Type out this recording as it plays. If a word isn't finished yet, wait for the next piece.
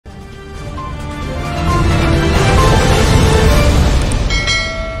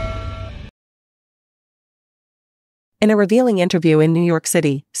In a revealing interview in New York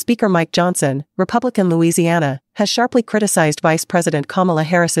City, Speaker Mike Johnson, Republican Louisiana, has sharply criticized Vice President Kamala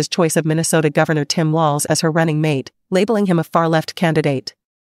Harris's choice of Minnesota Governor Tim Walz as her running mate, labeling him a far-left candidate.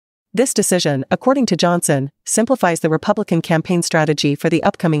 This decision, according to Johnson, simplifies the Republican campaign strategy for the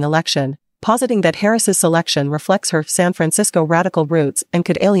upcoming election, positing that Harris's selection reflects her San Francisco radical roots and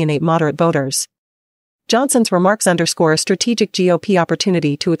could alienate moderate voters. Johnson's remarks underscore a strategic GOP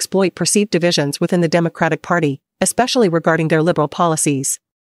opportunity to exploit perceived divisions within the Democratic Party, especially regarding their liberal policies.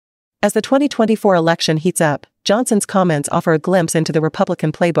 As the 2024 election heats up, Johnson's comments offer a glimpse into the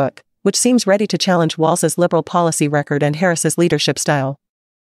Republican playbook, which seems ready to challenge Walz's liberal policy record and Harris's leadership style.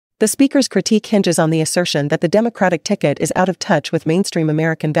 The speaker's critique hinges on the assertion that the Democratic ticket is out of touch with mainstream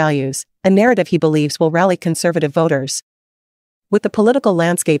American values, a narrative he believes will rally conservative voters. With the political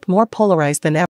landscape more polarized than ever,